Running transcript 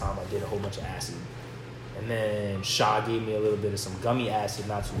did a whole bunch of acid. And then Shaw gave me a little bit of some gummy acid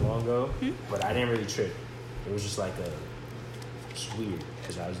not too long ago, but I didn't really trip. It was just like it's weird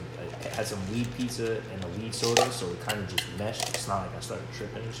because I had some weed pizza and a weed soda, so it kind of just meshed. It's not like I started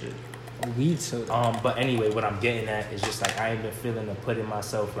tripping and shit. Weed soda. But anyway, what I'm getting at is just like I ain't been feeling to putting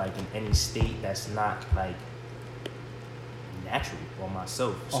myself like in any state that's not like natural or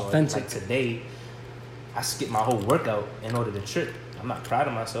myself. Authentic. So like today, I skipped my whole workout in order to trip. I'm not proud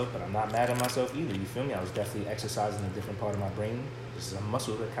of myself, but I'm not mad at myself either. You feel me? I was definitely exercising a different part of my brain. This is a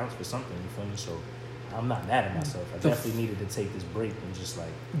muscle that counts for something. You feel me? So I'm not mad at myself. I definitely needed to take this break and just like.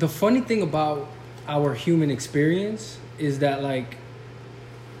 The funny thing about our human experience is that like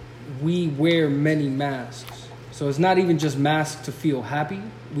we wear many masks. So it's not even just masks to feel happy.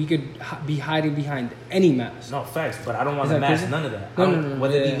 We could be hiding behind any mask. No, facts. But I don't want to mask crazy? none of that. No.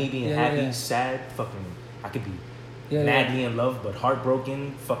 Whether it be me being happy, sad, fucking. I could be madly in love, but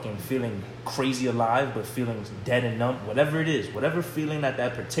heartbroken, fucking feeling crazy alive, but feeling dead and numb. Whatever it is, whatever feeling at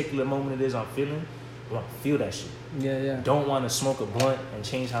that particular moment it is I'm feeling, I want to feel that shit. Yeah. Don't want to smoke a blunt and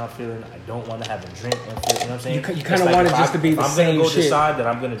change how I'm feeling. I don't want to have a drink and feel, you know what I'm saying? You kind of want it just to be the same shit. I'm going to go decide that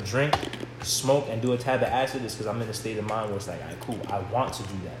I'm going to drink, smoke, and do a tab of acid, it's because I'm in a state of mind where it's like, all right, cool, I want to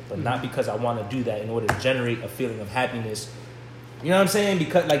do that. But not because I want to do that in order to generate a feeling of happiness. You know what I'm saying?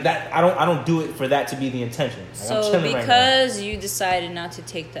 Because like that, I don't do it for that to be the intention. Like, so because you decided not to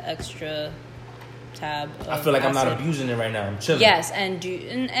take the extra tab of I feel like acid. I'm not abusing it right now. I'm chilling. Yes,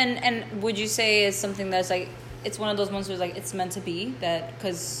 and would you say it's something that's like it's one of those ones where like it's meant to be that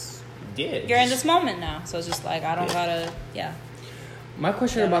because you're in this moment now, so it's just like I don't gotta My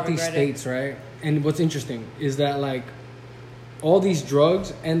question about these states, right? And what's interesting is that like all these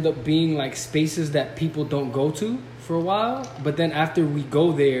drugs end up being like spaces that people don't go to for a while, but then after we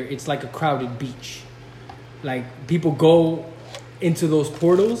go there, it's like a crowded beach. Like people go into those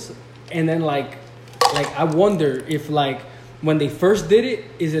portals, and then like I wonder if like when they first did it,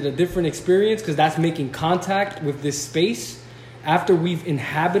 is it a different experience because that's making contact with this space? After we've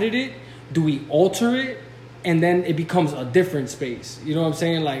inhabited it, do we alter it, and then it becomes a different space? You know what I'm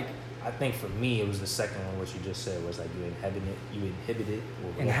saying? Like, I think for me, it was the second one, what you just said, was like you inhabit it,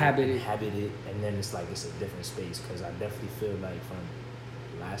 or inhabit it, and then it's like it's a different space. Because I definitely feel like from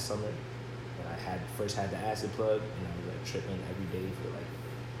last summer when I first had the acid plug, and I was like tripping every day for like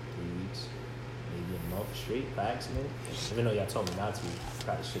 3 weeks, maybe a month straight by accident. Even though y'all told me not to, I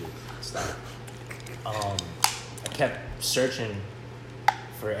probably should have stopped. I kept searching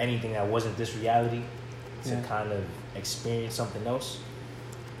for anything that wasn't this reality to kind of experience something else,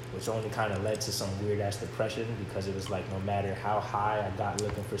 which only kind of led to some weird ass depression because it was like no matter how high I got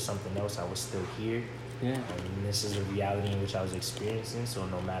looking for something else, I was still here. Yeah. And this is a reality in which I was experiencing. So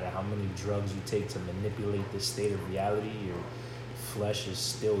no matter how many drugs you take to manipulate this state of reality, your flesh is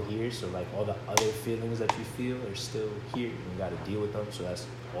still here. So like all the other feelings that you feel are still here. You got to deal with them. So that's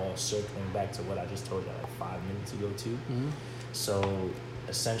all circling back to what I just told you like 5 minutes ago too. Mm-hmm. So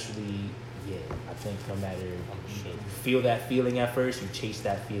essentially, yeah, I think no matter you feel that feeling at first, you chase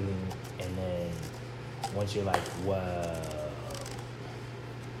that feeling, and then once you're like, whoa,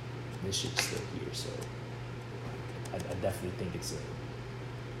 this shit's still here. So I definitely think it's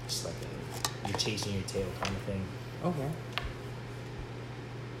just like you're chasing your tail kind of thing. okay.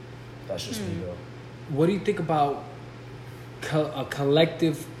 That's just me though. What do you think about a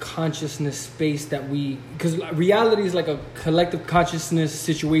collective consciousness space that because reality is like a collective consciousness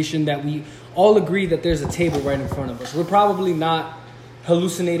situation that we all agree that there's a table right in front of us. We're probably not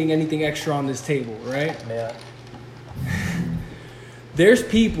hallucinating anything extra on this table, right? Yeah. There's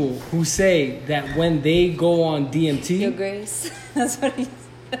people who say that when they go on DMT, Your Grace. That's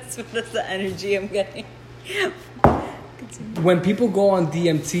the energy I'm getting. when people go on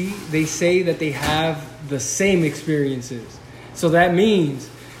DMT, they say that they have the same experiences. So that means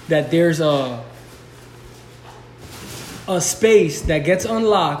that there's a space that gets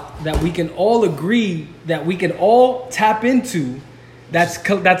unlocked that we can all agree that we can all tap into.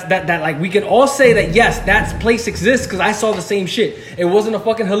 That like we can all say that yes, that place exists because I saw the same shit. It wasn't a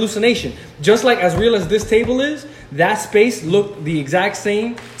fucking hallucination. Just like as real as this table is, that space looked the exact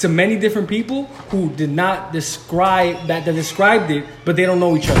same to many different people who did not describe that. They described it, but they don't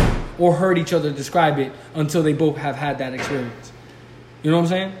know each other or heard each other describe it until they both have had that experience. You know what I'm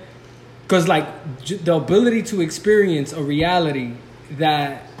saying? Because like the ability to experience a reality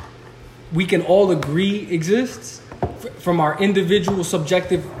that we can all agree exists from our individual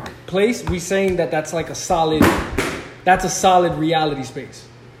subjective place, we saying that that's like a solid reality space.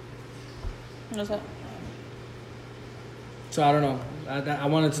 What's that? So I don't know. I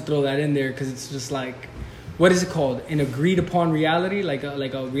wanted to throw that in there because it's just like what is it called? An agreed upon reality, like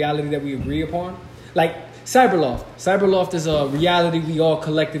a reality that we agree upon. Like Cyberloft. Cyberloft is a reality we all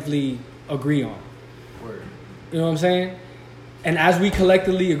collectively agree on. Word. You know what I'm saying? And as we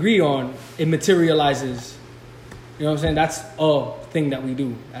collectively agree on, it materializes. You know what I'm saying? That's a thing that we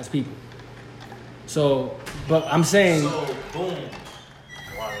do as people. So, but I'm saying... So, boom.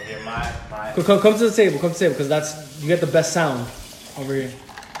 You want to hear my... Come to the table, because that's... You get the best sound over here.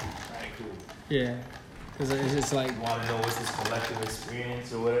 Alright, cool. Yeah. Because it's like... You want to know what's this collective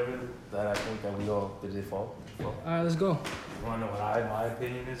experience or whatever that I think that we all... Did it fall? Alright, let's go. You want to know what my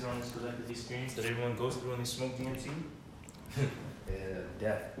opinion is on this collective experience that everyone goes through when they smoke DMT?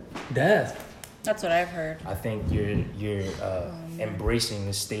 Death. That's what I've heard. I think you're embracing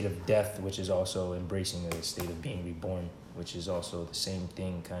the state of death, which is also embracing the state of being reborn, which is also the same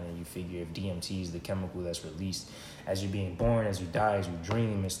thing. Kind of, you figure if DMT is the chemical that's released as you're being born, as you die, as you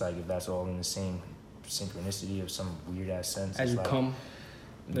dream, it's like if that's all in the same synchronicity of some weird ass sense. As you like come,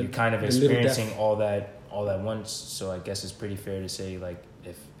 you're kind of experiencing all that once. So I guess it's pretty fair to say, like,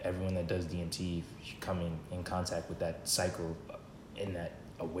 if everyone that does DMT coming in contact with that cycle in that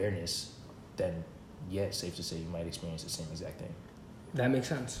awareness, then yeah, it's safe to say you might experience the same exact thing. That makes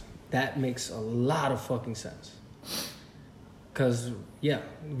sense. That makes a lot of fucking sense. Cause yeah,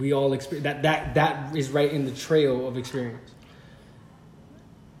 we all experience that is right in the trail of experience.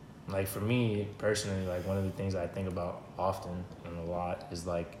 Like for me personally, like one of the things I think about often and a lot is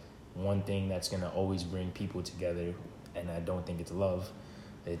like one thing that's gonna always bring people together, and I don't think it's love.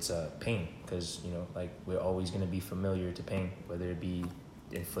 It's pain, because like we're always gonna be familiar to pain, whether it be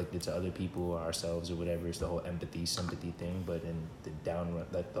inflicted to other people or ourselves or whatever. It's the whole empathy, sympathy thing. But in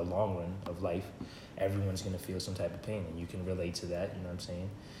the long run of life, everyone's gonna feel some type of pain, and you can relate to that. You know what I'm saying?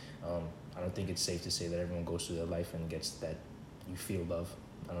 I don't think it's safe to say that everyone goes through their life and gets that you feel love.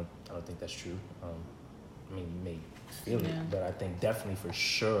 I don't think that's true. I mean, you may feel it, but I think definitely for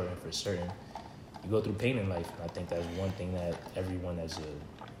sure and for certain, you go through pain in life. And I think that's one thing that everyone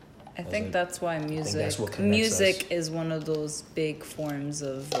I think that's why music is one of those big forms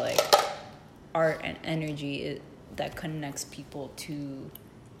of like art and energy that connects people to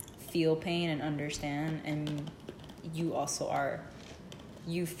feel pain and understand. And you also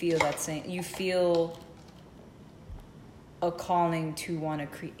you feel that same, you feel a calling to want to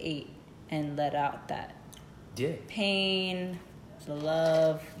create and let out that pain, the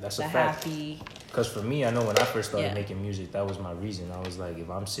love, the happy. Because for me, I know when I first started making music, that was my reason. I was like, if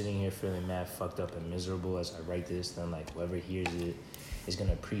I'm sitting here feeling mad, fucked up, and miserable as I write this, then like whoever hears it is going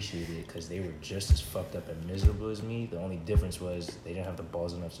to appreciate it, because they were just as fucked up and miserable as me. The only difference was they didn't have the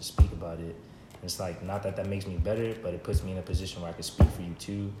balls enough to speak about it. And it's like, not that makes me better, but it puts me in a position where I can speak for you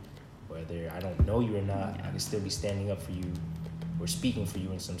too. Whether I don't know you or not, I can still be standing up for you or speaking for you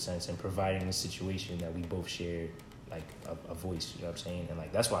in some sense and providing a situation that we both share, like a voice, you know what I'm saying? And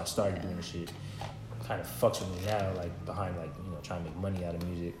like that's why I started doing this shit. Kind of fucks with me now, like behind like trying to make money out of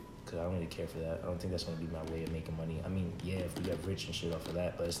music, because I don't really care for that. I don't think that's gonna be my way of making money. I mean, yeah, if we get rich and shit off of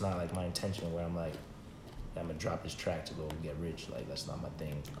that, but it's not like my intention where I'm like, I'm gonna drop this track to go get rich. Like that's not my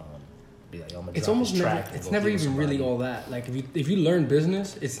thing. Be like, I'm gonna drop this track. It's never even really all that. Like if you learn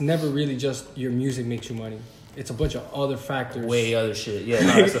business, it's never really just your music makes you money. It's a bunch of other factors. Way other shit. Yeah,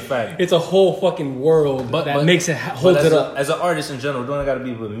 no, that's a fact. It's a whole fucking world that makes it hold it up. As an artist in general, don't gotta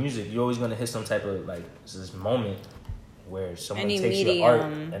be with music. You're always gonna hit some type of like this moment where someone takes your art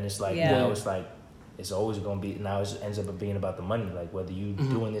and it's like it's like it's always gonna be. Now it ends up being about the money. Like whether you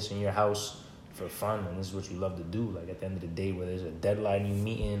doing this in your house for fun and this is what you love to do. Like at the end of the day, whether there's a deadline you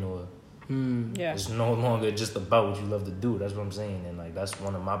meeting or it's no longer just about what you love to do. That's what I'm saying. And like that's been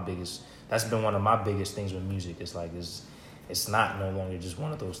one of my biggest things with music. It's like it's not no longer just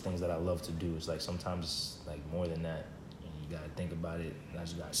one of those things that I love to do. It's like sometimes it's like more than that. And you gotta think about it. And I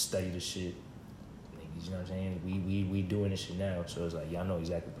just gotta study the shit. You know what I'm saying? We doing this shit now, so it's like y'all know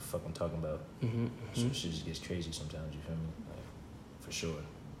exactly what the fuck I'm talking about. So shit just gets crazy sometimes. You feel me? Like, for sure.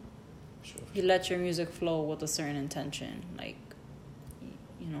 You let your music flow with a certain intention, like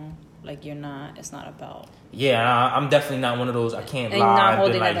like it's not about. Yeah, I'm definitely not one of those. I can't lie.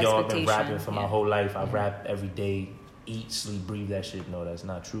 I've been like, I've been rapping for my whole life. I rap every day, eat, sleep, breathe that shit. No, that's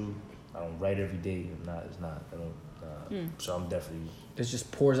not true. I don't write every day. It's not. I don't. So I'm definitely. It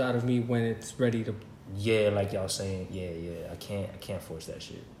just pours out of me when it's ready to. Yeah, like y'all saying. Yeah. I can't force that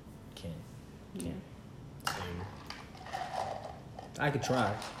shit. Can't. I could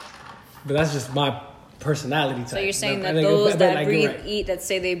try, but that's just my personality type. So you're saying that those that breathe, eat, that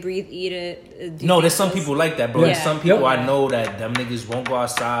say they breathe, eat it. No, there's some people like that, bro. There's some people I know that them niggas won't go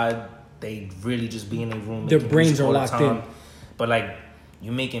outside. They really just be in their room. Their brains are locked in. But like,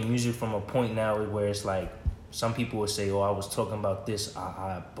 you making music from a point now where it's like some people would say, "Oh, I was talking about this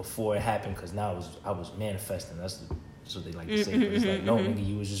before it happened because now I was manifesting." That's what they like to say. But it's like, no, nigga,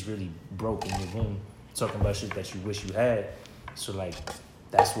 you was just really broke in your room talking about shit that you wish you had. So like,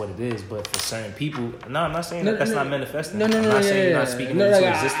 that's what it is. But for certain people, no, I'm not saying that's not manifesting. I'm not saying you're not speaking into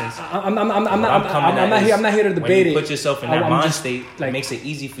existence. I'm not here to debate it. When you put yourself in that mind state, it makes it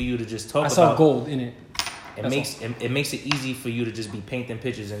easy for you to just talk about. I saw gold in it. It makes it easy for you to just be painting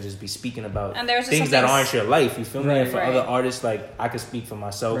pictures and just be speaking about things that aren't your life. You feel me? And for right. other artists, like I could speak for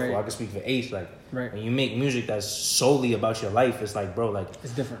myself or I could speak for Ace. Like when you make music that's solely about your life, it's like, bro, like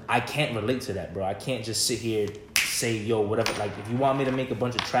it's different. I can't relate to that, bro. I can't just sit here say, yo, whatever. Like if you want me to make a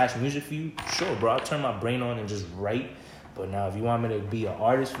bunch of trash music for you, sure, bro. I'll turn my brain on and just write. But now, if you want me to be an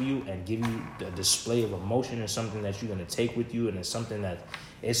artist for you and give you the display of emotion or something that you're gonna take with you, and it's something that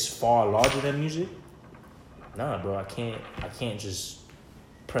is far larger than music. Nah, bro, I can't just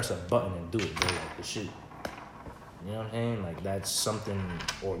press a button and do it, bro. Like, the shit, you know what I'm saying? Like, that's something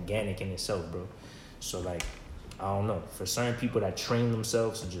organic in itself, bro. So, like, I don't know. For certain people that train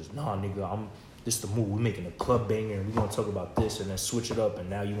themselves and just, nah, nigga, this the move. We're making a club banger and we're going to talk about this and then switch it up. And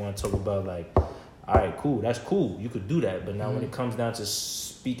now you want to talk about, like, all right, cool. That's cool. You could do that. But now when it comes down to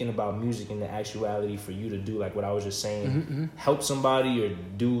speaking about music and the actuality for you to do, like what I was just saying, help somebody or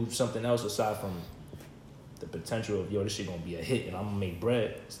do something else aside from the potential of, yo, this shit gonna be a hit and I'm gonna make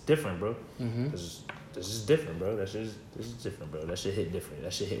bread. It's different, bro. This is different, bro. This is different, bro. That shit hit different.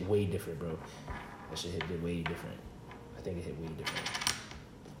 That shit hit way different, bro. That shit hit way different. I think it hit way different.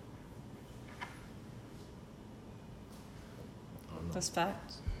 That's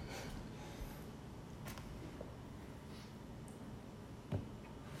facts.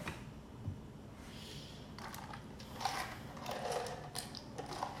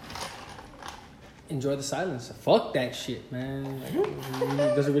 Enjoy the silence. Fuck that shit, man. Like,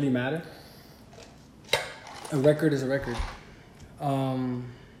 does it really matter? A record is a record. I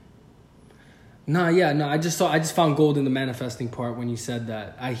just found gold in the manifesting part when you said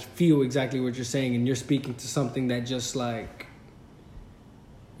that. I feel exactly what you're saying, and you're speaking to something that just like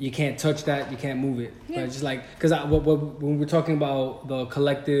you can't touch that, you can't move it. Yeah. But just like, because when we're talking about the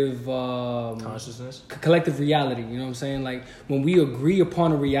collective consciousness, collective reality, you know what I'm saying? Like when we agree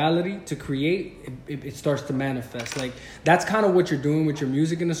upon a reality to create, it starts to manifest. Like that's kind of what you're doing with your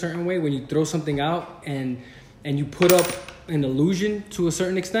music in a certain way. When you throw something out and you put up an illusion to a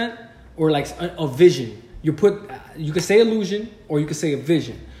certain extent, or like a vision. You could say illusion or you could say a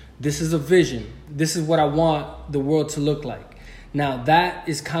vision. This is a vision. This is what I want the world to look like. Now, that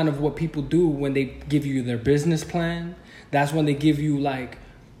is kind of what people do when they give you their business plan. That's when they give you like,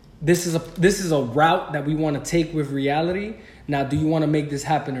 this is a route that we want to take with reality. Now, do you want to make this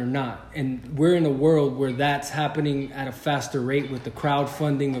happen or not? And we're in a world where that's happening at a faster rate with the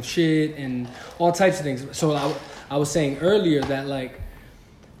crowdfunding of shit and all types of things. So I was saying earlier that like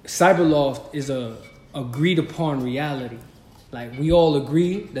Cyberloft is a agreed upon reality. Like we all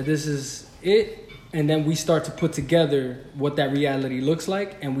agree that this is it. And then we start to put together what that reality looks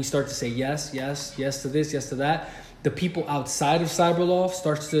like. And we start to say yes, yes, yes to this, yes to that. The people outside of Cyberloft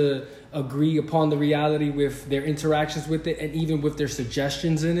starts to agree upon the reality with their interactions with it and even with their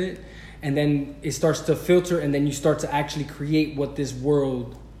suggestions in it. And then it starts to filter and then you start to actually create what this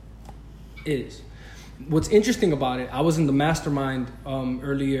world is. What's interesting about it, I was in the mastermind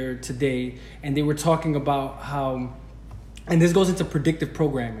earlier today and they were talking about how, and this goes into predictive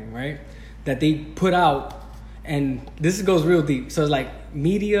programming, right? That they put out, and this goes real deep. So it's like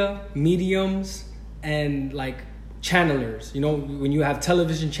media, mediums, and like channelers. You know, when you have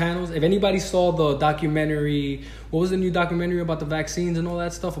television channels. If anybody saw the documentary, what was the new documentary about the vaccines and all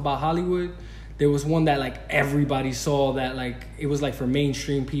that stuff about Hollywood? There was one that like everybody saw that like it was like for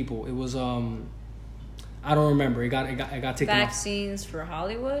mainstream people. It was I don't remember. It got taken Vaccines off. For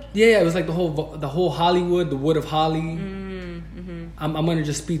Hollywood? Yeah, it was like the whole Hollywood, the Wood of Holly. Mm-hmm. I'm gonna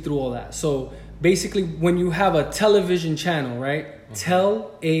just speed through all that. So basically, when you have a television channel, right? Mm-hmm.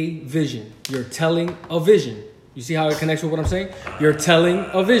 Tell a vision. You're telling a vision. You see how it connects with what I'm saying? You're telling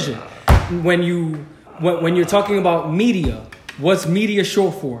a vision. When you're talking about media, what's media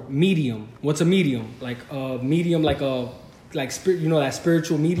short for? Medium. What's a medium? Like a medium, like spirit, you know, that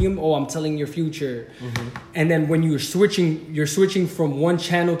spiritual medium. Oh, I'm telling your future. Mm-hmm. And then when you're switching from one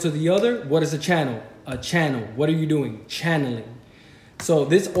channel to the other. What is a channel? A channel. What are you doing? Channeling. So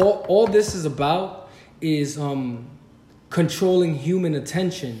this all this is about is controlling human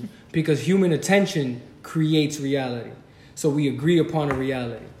attention, because human attention creates reality. So we agree upon a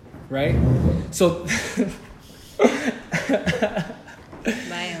reality, right? So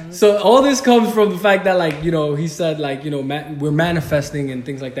so all this comes from the fact that, like, you know, he said, like, you know, we're manifesting and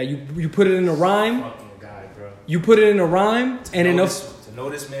things like that. You put it in a rime. Fucking guy, bro. You put it in a rhyme and enough. To know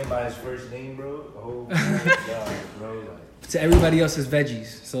this man by his first name, bro. Oh my god, bro. Like, to everybody else is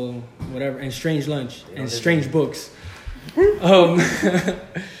veggies. So whatever. And strange lunch and strange books.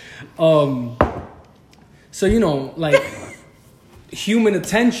 So you know, like human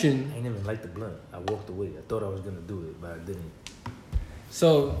attention. I didn't even like the blunt. I walked away. I thought I was gonna do it, but I didn't.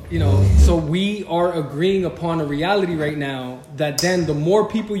 So, you know, so we are agreeing upon a reality right now that then the more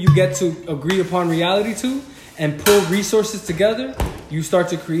people you get to agree upon reality to and pull resources together, you start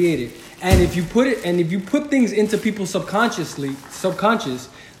to create it. And if you put things into people's subconscious,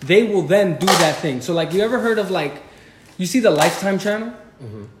 they will then do that thing. So like, you ever heard of like, you see the Lifetime channel?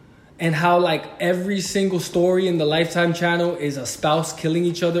 Mm-hmm. And how like every single story in the Lifetime channel is a spouse killing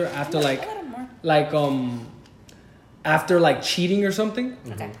each other after after like cheating or something.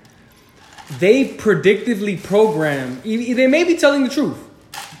 Okay. They predictively program. They may be telling the truth.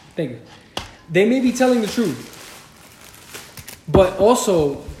 Thank you. They may be telling the truth. But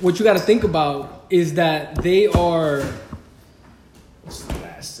also, what you got to think about is that they're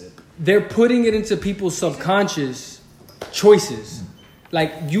putting it into people's subconscious choices.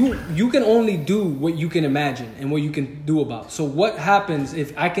 Like you can only do what you can imagine and what you can do about. So what happens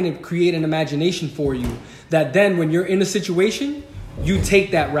if I can create an imagination for you that then when you're in a situation, you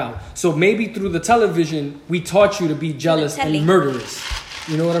take that route. So maybe through the television, we taught you to be jealous and murderous.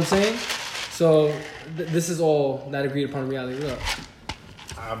 You know what I'm saying? So this is all that agreed upon reality. Look.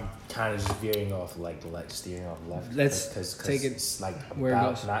 I'm kind of just veering off, steering off left. Let's take it. It's like where about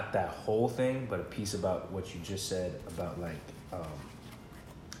it goes. Not that whole thing, but a piece about what you just said about like.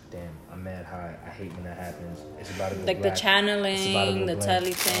 Damn, I'm mad high. I hate when that happens. It's about to go like black. The channeling, the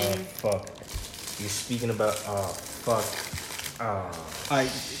telly thing. Fuck. You're speaking about. Fuck.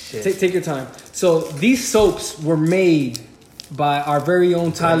 Alright, take your time. So these soaps were made by our very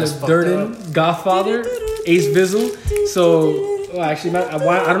own Tyler Durden, Godfather, Ace Vizzle. So. Well, actually,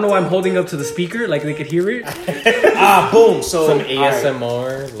 I don't know why I'm holding up to the speaker, like they could hear it. Boom. So some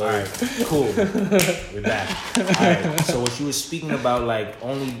ASMR. All right, cool. We're back. All right. So what you were speaking about, like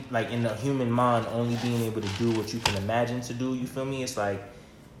only like in the human mind, only being able to do what you can imagine to do. You feel me? It's like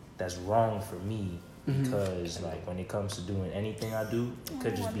that's wrong for me because like when it comes to doing anything I do, it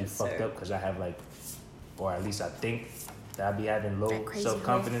could just be fucked up because I have like, or at least I think that I be having low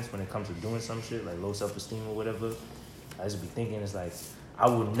self-confidence when it comes to doing some shit, like low self-esteem or whatever. I just be thinking it's like I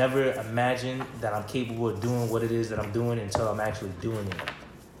would never imagine that I'm capable of doing what it is that I'm doing until I'm actually doing it.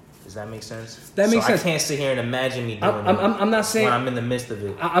 Does that make sense? That makes sense. I can't sit here and imagine me doing I'm not saying when I'm in the midst of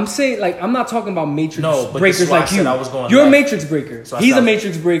it. I'm saying like I'm not talking about matrix but breakers like you. You're a matrix breaker. So he's a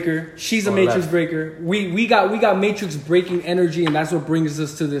matrix breaker. She's a matrix breaker. We got matrix breaking energy, and that's what brings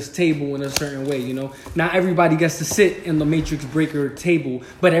us to this table in a certain way. You know, not everybody gets to sit in the matrix breaker table,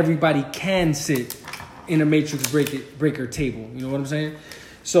 but everybody can sit in a matrix breaker table. You know what I'm saying?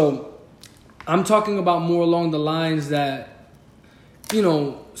 So I'm talking about more along the lines that, you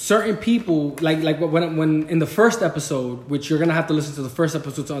know, certain people, like when in the first episode, which you're going to have to listen to the first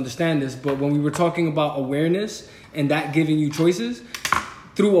episode to understand this, but when we were talking about awareness and that giving you choices,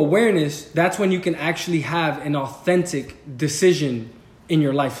 through awareness, that's when you can actually have an authentic decision in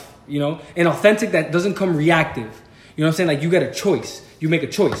your life, you know? An authentic that doesn't come reactive. You know what I'm saying? Like you get a choice. You make a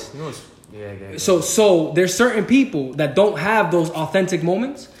choice. Yeah. So there's certain people that don't have those authentic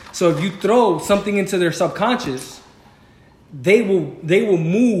moments. So if you throw something into their subconscious, they will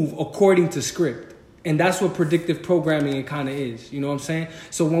move according to script, and that's what predictive programming kind of is. You know what I'm saying?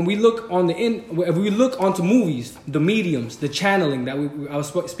 So when we look if we look onto movies, the mediums, the channeling that I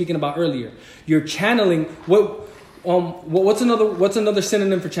was speaking about earlier, you're channeling what's another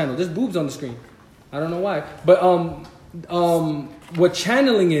synonym for channel? There's boobs on the screen. I don't know why, but what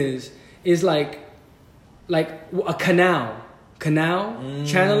channeling is like a canal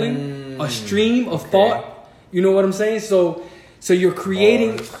channeling a stream of thought. You know what I'm saying? So you're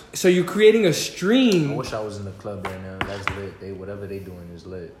creating a stream. I wish I was in the club right now. That's lit. Whatever they doing is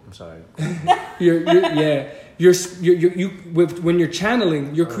lit. I'm sorry. When you're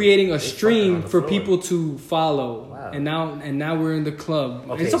channeling, you're creating a stream for people to follow. Wow. And now we're in the club.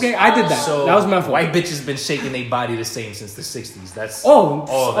 Okay, it's okay. I did that. So that was my fault. White bitches been shaking their body the same since the 60s. That's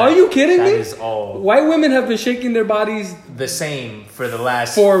are you kidding me? That is all. White women have been shaking their bodies the same for the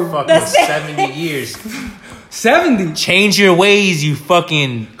last fucking 70 years. 70. Change your ways, you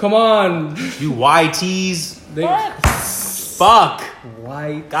fucking. Come on. You YTs. Fuck.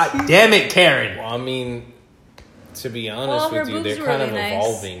 White. God damn it, Karen. Well, I mean, to be honest with you, they're kind of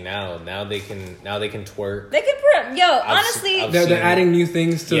evolving now. Now they can twerk. They can honestly. They're adding new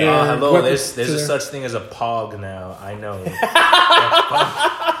things to their. Hello. There's a such thing as a pog now. I know.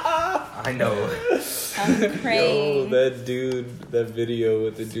 I know. I'm praying. Yo, that video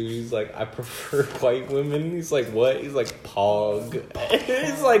with the dude, he's like, I prefer white women. He's like, what? He's like, pog.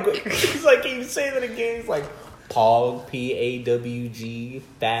 He's like, can you say that again? He's like, pog, PAWG,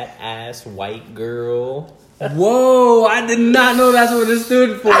 fat ass white girl. Whoa, I did not know that's what it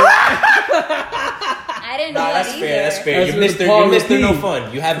stood for. I didn't know that either. That's fair. You're Mr. No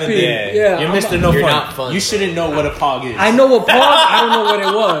Fun. You haven't been. Yeah, you're Mr. No You're Fun. not fun. You shouldn't know what a pog is. I know what pog. I don't know what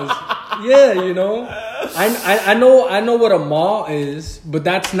it was. Yeah, you know. I know what a ma is, but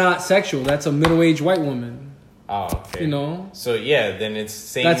that's not sexual. That's a middle-aged white woman. Oh, okay. You know. So yeah, then it's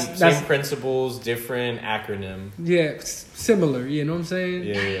same principles, different acronym. Yeah, similar. You know what I'm saying?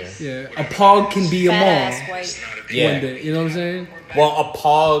 Yeah. A pog can be a Fat-ass ma. white. Yeah. One day, you know what I'm saying? Well, a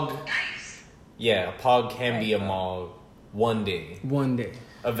pog. Yeah, a pog can be a ma one day. One day.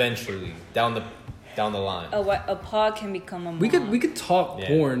 Eventually, down the line. A pog can become a mom. We could talk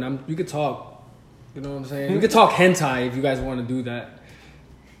porn. We could talk. You know what I'm saying? We could talk hentai if you guys want to do that.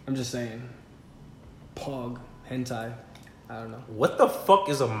 I'm just saying. Pog, hentai. I don't know. What the fuck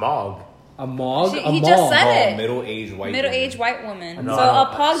is a mog? A mog? He just said it. Middle-aged white woman. No, so a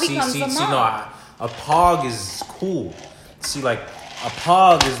pog becomes a mom. See, no, a pog is cool. See, like, a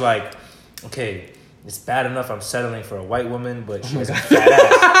pog is like, okay, it's bad enough I'm settling for a white woman, but she has a fat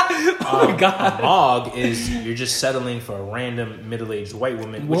ass. Oh my God. A mog is you're just settling for a random middle-aged white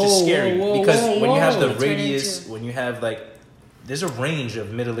woman, which is scary. Because when you have the radius, when you have like, there's a range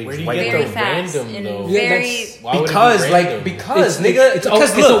of middle-aged white very women. fast Random, though? Because nigga, it's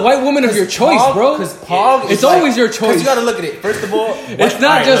a white woman of your choice, bro. Because pog, it's always your choice. You gotta look at it. First of all, it's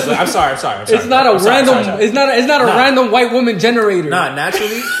not just. I'm sorry. It's not a random. It's not a random white woman generator. Nah,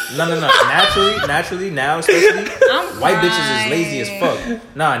 naturally, naturally now, especially white bitches is lazy as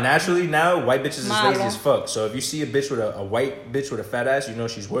fuck. Nah, naturally now white bitches is lazy as fuck. So if you see a bitch with a white bitch with a fat ass, you know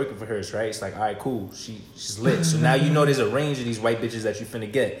she's working for hers, right? It's like, all right, cool, she's lit. So now you know there's a range of these white bitches that you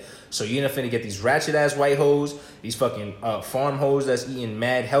finna get. So you're not finna get these ratchet ass white hoes, these fucking farm hoes that's eating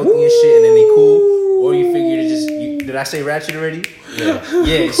mad healthy and shit, and then they cool. Or you figure to just did I say ratchet already?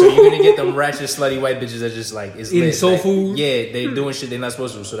 Yeah. So you're gonna get them ratchet slutty white bitches that just like is eating lit. soul like, food. Yeah, they doing shit they're not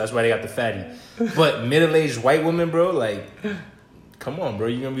supposed to. So that's why they got the fatty. But middle-aged white women, bro, like. Come on, bro.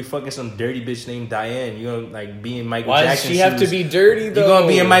 You're gonna be fucking some dirty bitch named Diane. You're gonna like be in Michael Jackson shoes. Why does she have to be dirty though? You're gonna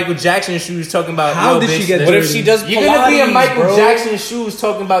be in Michael Jackson shoes talking about how did bitch, she get dirty? What if she does Pilates, you're gonna be in Michael bro? Jackson shoes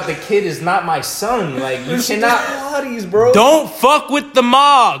talking about the kid is not my son. Like you cannot Pilates, bro. Don't fuck with the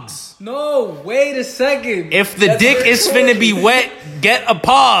mogs. No, wait a second. If the dick is finna be wet, get a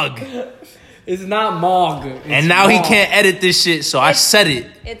pog. It's not mog. It's and now mog. he can't edit this shit, so I said it.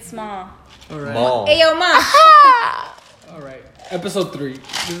 It's small. All right. Mom. Hey yo, mom. All right. Episode 3.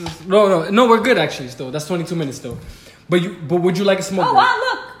 No. We're good actually. Still, that's 22 minutes still. But would you like a smoke? Oh wow,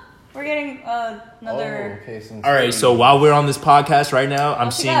 look, we're getting another. Oh, okay, All right, so while we're on this podcast right now,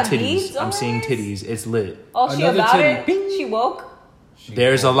 I'm she seeing got titties. beads on I'm seeing hers? titties. It's lit. Oh, she Another about titty. it. She woke.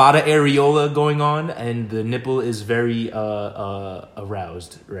 There's a lot of areola going on, and the nipple is very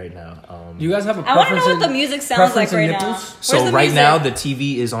aroused right now. You guys have a I want to preference? know what the music sounds like right now. So Where's the right music? now the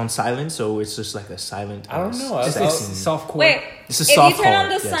TV is on silent, so it's just like a silent. I don't know. It's section. soft core. Wait, It's a if soft you turn core. on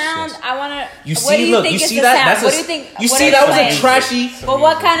the sound, Yes. I want to. You what do see, you look, think you is see the that? sound? That's What do you think? You what see are that was playing? a trashy. But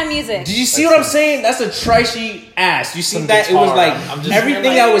what kind of music? Did you see what I'm saying? That's a trashy ass. You see Some that? It was guitar. like I'm just everything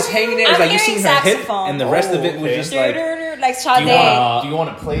hearing, that like- was hanging there was I'm like you hearing seen her hip, saxophone. and the rest of it was okay. just like. Like you Sade. want- Do you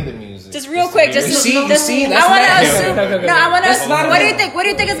want to play the music? Just real quick, just You see, just, that's I want not- to assume. Okay. No, I want That's not to. What do you a- think? What do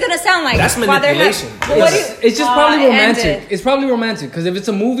you think it's gonna sound like? That's while they're manipulation. What do you, It's just probably it romantic. ended. It's probably romantic because if it's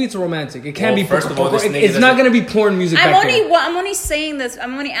a movie, it's romantic. It can't Well, be. first of all, this nigga it's not doesn't- gonna be porn music. I'm back only. there. Well, I'm only saying this.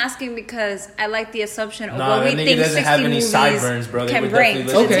 I'm only asking because I like the assumption of Nah, what we that nigga think doesn't 60 have any movies sideburns, bro. They can would bring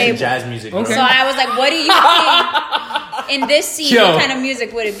definitely to the listen to table. jazz music. Bro. Okay. So I was like, what do you think in this scene? Yo. What kind of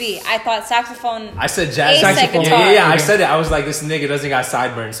music would it be? I thought saxophone. I said jazz A-side saxophone. guitar. Yeah. I Okay. said it. I was like, this nigga doesn't got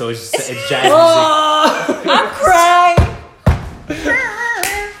sideburns, so it's just it's jazz music. Oh! I'm crying.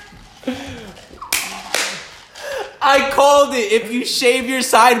 I called it. If you shave your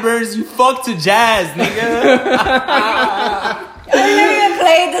sideburns, you fuck to jazz, nigga. I never even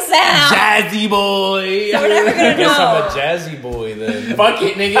played the sound. Jazzy boy. We're never gonna Guess I'm know. a jazzy boy then. Fuck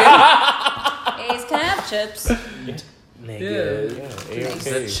it, nigga. Ace, can I have chips? Nigga. Is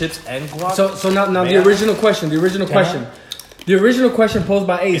that chips and guac? So now Man. the original question. The original question posed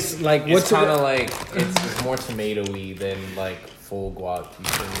by Ace. Like It's what's kind of like it's more tomatoey than like full guac. You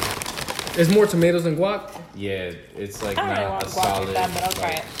feel me? There's more tomatoes than guac. Yeah, it's like I don't really not want a guac solid. like that, but I'll try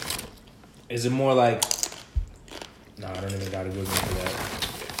like, it. Is it more like? No, I don't even got a good one for that.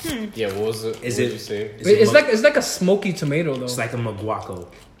 Yeah, what was it? Is what it- did you say? Is it It's like a smoky tomato though. It's like a maguaco.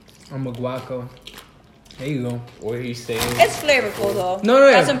 I'm a guaco. There you go. What are you saying? It's flavorful though. No,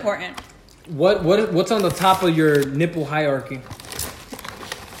 That's important. What's on the top of your nipple hierarchy?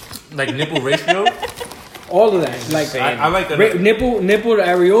 Like nipple ratio. All of that. Like I like the nipple to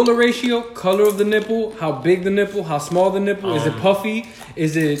areola ratio, color of the nipple, how big the nipple, how small the nipple. Is it puffy?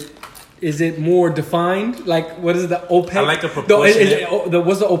 Is it more defined? Like what is the opaque? I like the proportionate.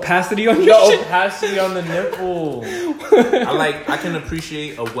 What's the opacity on The your shit? opacity on the nipple. I can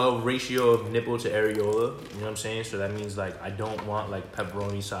appreciate a well ratio of nipple to areola. You know what I'm saying? So that means like I don't want like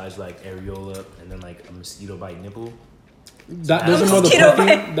pepperoni size like areola and then like a mosquito bite nipple. Those are more the Mosquito puffy.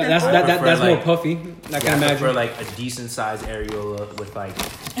 bite. That's more like- puffy. I can I imagine. prefer like a decent sized areola with like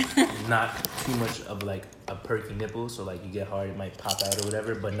not too much of like a perky nipple, so like you get hard, it might pop out or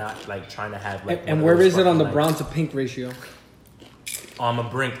whatever, but not like trying to have like. And one where of those is it on the fucking, brown to pink ratio? I'm a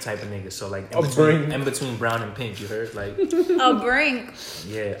brink type of nigga, so like A brink. in between brown and pink. You heard? Like, A brink.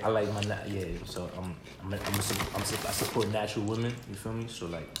 yeah, I like my yeah. So I support natural women. You feel me? So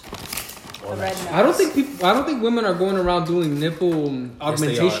like, all A that red shit. nose. I don't think women are going around doing nipple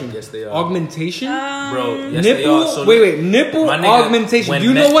augmentation. Yes, they are. Augmentation? Bro, yes, Nipple? they are. So wait, nipple my nigga, augmentation. when Do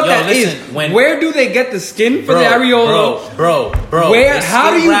you know men- what yo, that is? listen, when- Where do they get the skin for Bro, the areola? Bro. Where- They how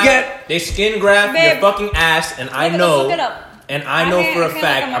skin do you graft- get- They skin graft Babe. your fucking ass, and I Babe, let's know. look it up. And I I know can't- for I a can't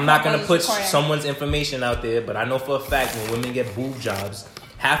fact, look at my I'm not phone gonna while put it's recording. someone's information out there, but I know for a fact when women get boob jobs,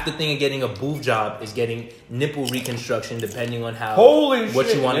 half the thing of getting a boob job is getting nipple reconstruction, depending on how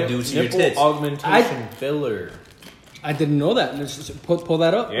what you want to do to your Nipple tits. augmentation filler. I didn't know that. Let's just pull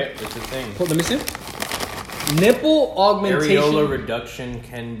that up. Yeah, it's a thing. Let me see. Nipple augmentation. Areola reduction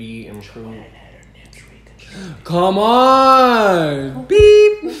can be improved. Come on.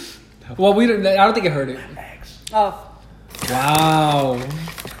 Beep. Well, I don't think it hurt it. Oh. Wow.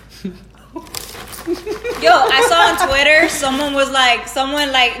 Yo, I saw on Twitter, someone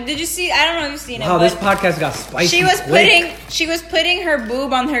did you see? I don't know if you've seen it. Wow, but this podcast got spicy. She was putting her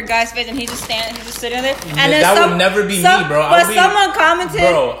boob on her guy's face, and he's just sitting there. And then That would never be me, bro. But someone commented,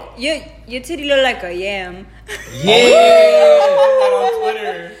 Bro. your titty look like a yam. Yeah, on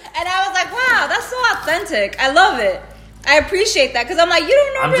Twitter. And I was like, wow, that's so authentic. I love it. I appreciate that because I'm like, you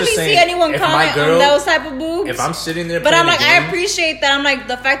don't I'm really just see saying, anyone if my comment girl- on those type of boobs. If I'm sitting there, but playing I'm like, the I game, appreciate that. I'm like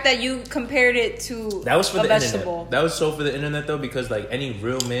the fact that you compared it to that was for a the vegetable. internet. That was so for the internet though, because like any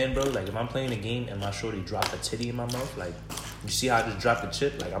real man, bro, like if I'm playing a game and my shorty drop a titty in my mouth, like you see how I just dropped the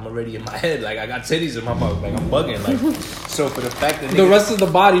chip, like I'm already in my head, like I got titties in my mouth, like I'm bugging, like so for the fact that The rest of the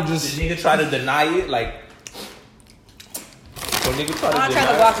body the just. nigga try to deny it, like so nigga try I to want to try deny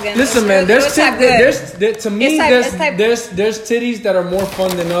the it. box again. Listen, man. There's It's type good. to me It's type- there's titties that are more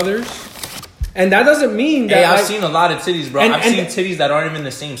fun than others, and that doesn't mean that. Hey, I've like- seen a lot of titties, bro. And- I've and- seen titties that aren't even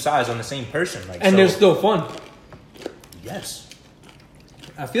the same size on the same person, like and so, they're still fun. yes,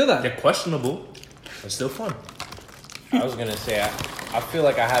 I feel that. they're questionable, but still fun. I was gonna say, I feel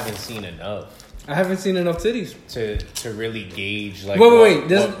like I haven't seen enough I haven't seen enough titties. to really gauge. Like, Wait.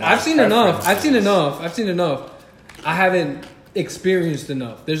 what my I've seen enough. preference I've seen enough. I haven't experienced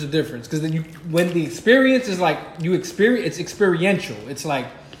enough. There's a difference because when the experience is like you experience, it's experiential. It's like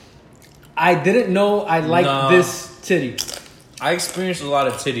I didn't know I liked Nah. this titty. I experienced a lot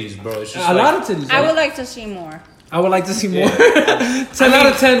of titties, bro. It's just A like, lot of titties. I would like to see more. I would like to see more. 10 out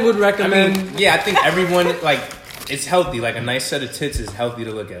of 10 would recommend. yeah, I think everyone like it's healthy. Like a nice set of tits is healthy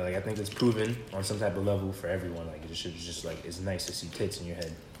to look at. Like I think it's proven on some type of level for everyone. Like it should just like it's nice to see tits in your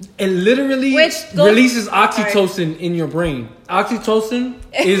head. It literally Which goes- releases oxytocin in your brain. Oxytocin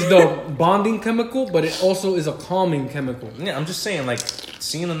is the bonding chemical, but it also is a calming chemical. Yeah, I'm just saying like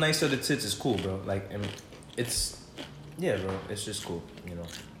seeing a nice set of tits is cool, bro. Like and it's yeah, bro. It's just cool, you know.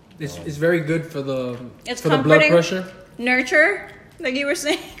 It's very good for the It's for the blood comforting. pressure. Nurture, like you were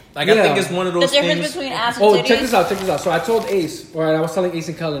saying. Like I Yeah. think it's one of The those difference things. between ass and Oh, titties. check this out. So I told Ace, or I was telling Ace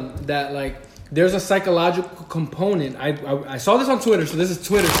and Kellen that like there's a psychological component. I saw this on Twitter, so this is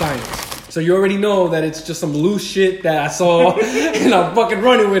Twitter science. So you already know that it's just some loose shit that I saw, and I'm fucking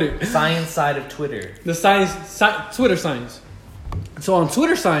running with it. Science side of Twitter. The Twitter science. So on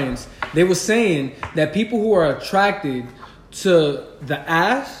Twitter science, they were saying that people who are attracted to the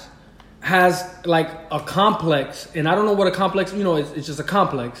ass has like a complex, and I don't know what a complex, it's just a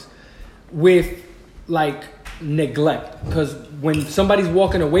complex with like neglect. Because when somebody's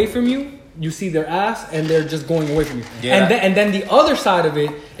walking away from you, you see their ass and they're just going away from you. Yeah. And then the other side of it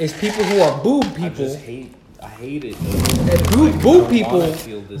is people who are boob people. I hate it. Boob people, wanna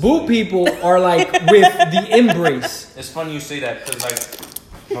feel this boob way. people are like with the embrace. It's funny you say that because like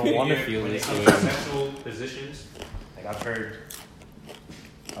I don't want to feel when it this comes way. to sexual positions, like I've heard,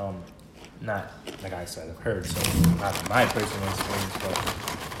 not like I said, I've heard, so not my personal experience,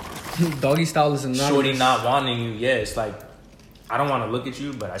 but Doggy style is anonymous. Shorty not wanting you. Yeah, it's like, I don't want to look at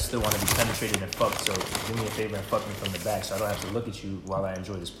you, but I still want to be penetrated and fucked. So do me a favor and fuck me from the back, so I don't have to look at you while I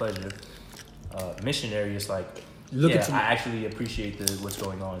enjoy this pleasure. Missionary is like, I actually appreciate what's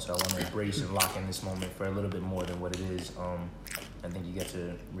going on, so I want to embrace and lock in this moment for a little bit more than what it is. I think you get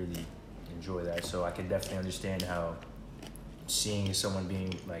to really enjoy that. So I can definitely understand how seeing someone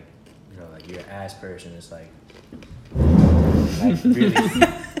being like, you know, like you're an ass person, it's like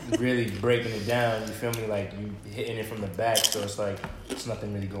really breaking it down. You feel me? Like you hitting it from the back, so it's like it's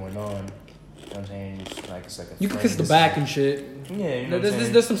nothing really going on. You know what I'm saying? It's like you can kiss the back and shit. Yeah, you know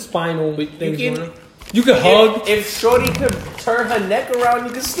there's some spinal things going on. You could hug. If Shorty could turn her neck around,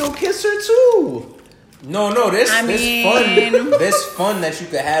 you could still kiss her too. No, fun. There's fun that you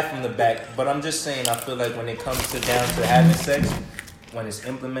could have from the back. But I'm just saying, I feel like when it comes down to having sex, when it's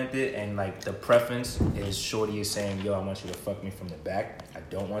implemented and like the preference is Shorty is saying, yo, I want you to fuck me from the back. I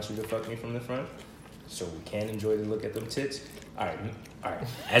don't want you to fuck me from the front. So we can enjoy the look at them tits. All right.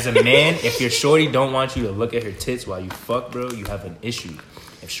 As a man, if your Shorty don't want you to look at her tits while you fuck, bro, you have an issue.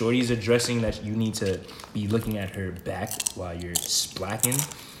 If Shorty is addressing that you need to be looking at her back while you're splacking,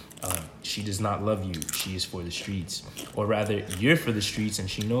 she does not love you. She is for the streets. Or rather, you're for the streets and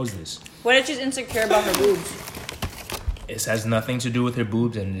she knows this. What if she's insecure about her boobs? It has nothing to do with her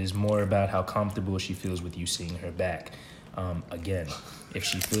boobs, and it is more about how comfortable she feels with you seeing her back. Again, if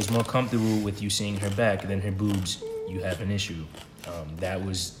she feels more comfortable with you seeing her back than her boobs, you have an issue. That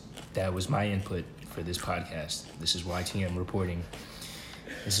was my input for this podcast. This is YTM reporting.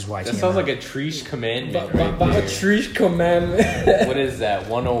 This is YTM. That sounds like a Trish commandment. A Trish commandment. What is that?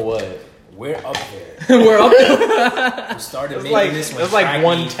 101 what? We're up there. We're up there. We started making this one. It was like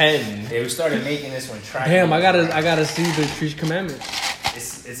 110. Yeah, we started making this one tracky. Damn, I gotta see the Trish commandment.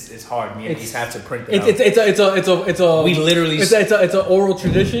 It's hard. Me and Ace have to print it out. It's a. We literally. It's an oral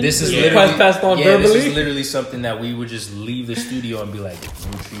tradition. This is literally passed on verbally. This is literally something that we would just leave the studio and be like, new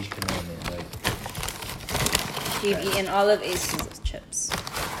Trish commandment. Like, you've eaten all of Ace's chips.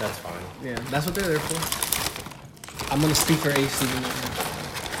 That's fine. Yeah, that's what they're there for. I'm gonna speak for AC.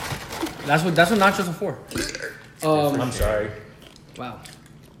 That's what nachos are for. I'm sorry. Wow.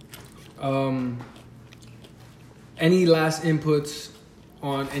 Any last inputs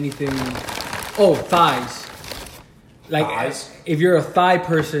on anything? Oh, thighs. Like, thighs? If you're a thigh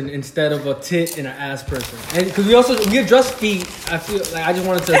person instead of a tit and an ass person, and because we address feet. I feel like I just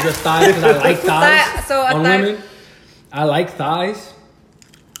wanted to address thighs because I like thighs on women. I like thighs.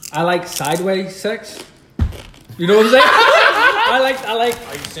 I like sideways sex. You know what I'm saying? I like.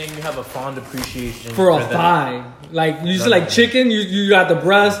 Are you saying you have a fond appreciation for a thigh? Like you see, like chicken. You got the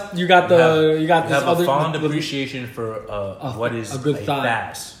breast. You got this other. A fond appreciation for what is a good thigh.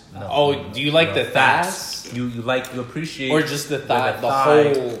 Thighs. No, oh, do you like the thighs? You appreciate, or just the thigh, the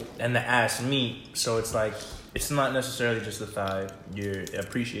whole and the ass meat. So it's like it's not necessarily just the thigh. Your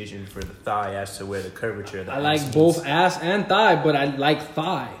appreciation for the thigh as to where the curvature of the I ass like meets. both ass and thigh, but I like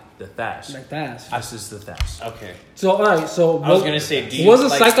thigh. The thighs. Like thighs. This is the thighs. Okay. So all right. So I was gonna say, do you what's the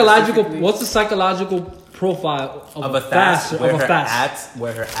like psychological profile of a thighs? Where her ass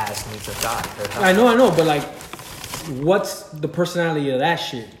meets her thigh. I know, but like, what's the personality of that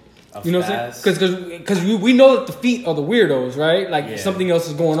shit? You know what I'm saying? Because we know that the feet are the weirdos, right? Like something else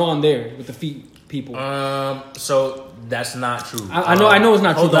is going on there with the feet people. So that's not true. I know it's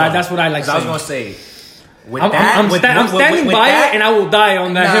not true, but that's what I like. I was gonna say. I'm standing by it, and I will die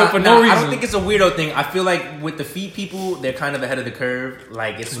on that hill for no reason. I don't think it's a weirdo thing. I feel like with the feet people, they're kind of ahead of the curve.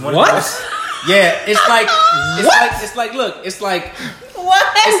 Like it's one what? of those. Yeah, it's like look, it's like what?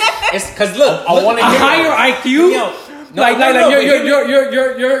 It's because look, I want a higher IQ.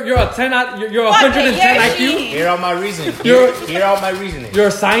 You're a 10 out. You're 110 IQ. Hear out my reasoning. Hear out my reasoning. You're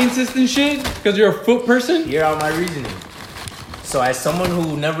a scientist and shit because you're a foot person. Hear out my reasoning. So as someone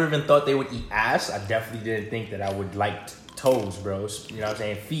who never even thought they would eat ass, I definitely didn't think that I would like toes, bro. You know what I'm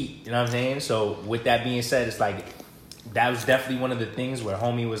saying? Feet. You know what I'm saying? So with that being said, it's like that was definitely one of the things where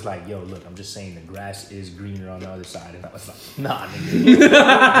homie was like, yo, look, I'm just saying the grass is greener on the other side. And I was like, nah, nigga.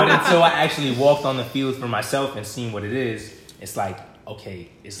 But until I actually walked on the field for myself and seen what it is, it's like, okay,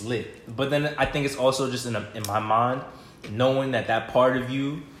 it's lit. But then I think it's also just in my mind, knowing that part of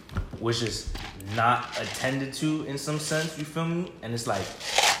you was just not attended to in some sense, you feel me? And it's like,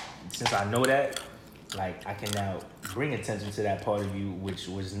 since I know that, like I can now bring attention to that part of you which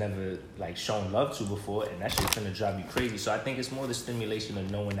was never like shown love to before, and that shit's gonna drive you crazy. So I think it's more the stimulation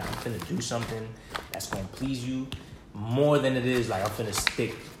of knowing that I'm finna do something that's gonna please you more than it is like I'm finna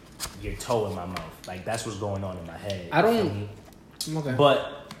stick your toe in my mouth. Like that's what's going on in my head. I don't. Okay.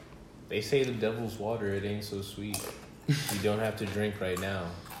 But they say the devil's water, it ain't so sweet. You don't have to drink right now.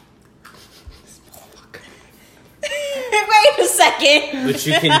 second. But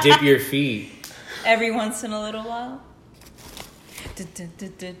you can dip your feet. Every once in a little while.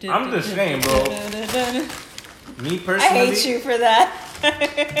 I'm just saying, bro. Me personally, I hate you for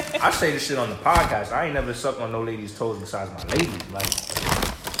that. I say this shit on the podcast. I ain't never sucked on no lady's toes besides my lady.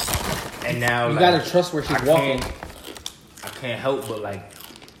 Like, and now You like, gotta trust where she's walking. I can't help but like.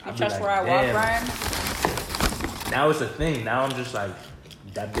 You I trust where I walk, Brian? Now it's a thing. Now I'm just like,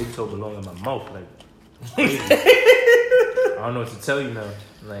 that big toe belong in my mouth. Like, I don't know what to tell you now.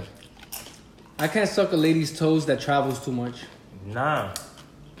 Like, I can't suck a lady's toes that travels too much. nah.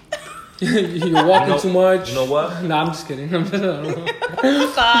 You're walking too much. You know what? Nah, I'm just kidding.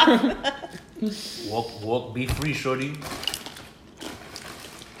 Walk, be free, shorty.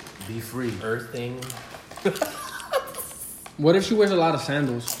 Be free. Earthing. What if she wears a lot of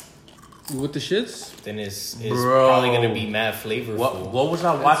sandals? You with the shits? Then it's Bro. probably gonna be mad flavorful. What was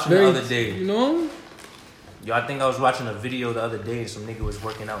I watching the other day? You know? Yo, I think I was watching a video the other day and some nigga was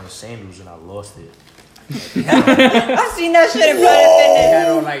working out in sandals and I lost it. I've seen that shit in Planet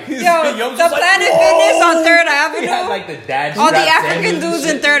Fitness. Like, Yo, the Planet Fitness on 3rd Avenue. He had like the dad All the strap African sandals dudes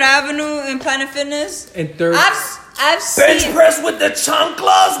and in shit. 3rd Avenue in Planet Fitness. And third. I've Bench seen. press with the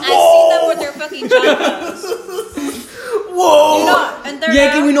chanclas, I've seen them with their fucking chanclas. Whoa! You know, in 3rd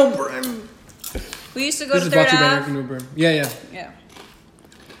Yankee, Ave, we know Brim. we used to go This to is 3rd brought to you by Ave. Yankee New Brim. Yeah. Yeah.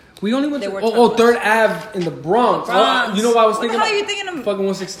 We only went They to were 3rd Ave in the Bronx. Bronx. You know what I was What thinking? the hell are you thinking of? Fucking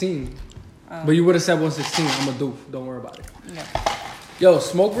 116. But you would have said 116. I'm a doof. Don't worry about it. Yeah. Yo,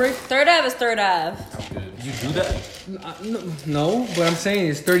 smoke break? 3rd Ave is 3rd Ave. You do that? No, but I'm saying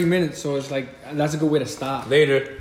it's 30 minutes, so it's like that's a good way to stop. Later.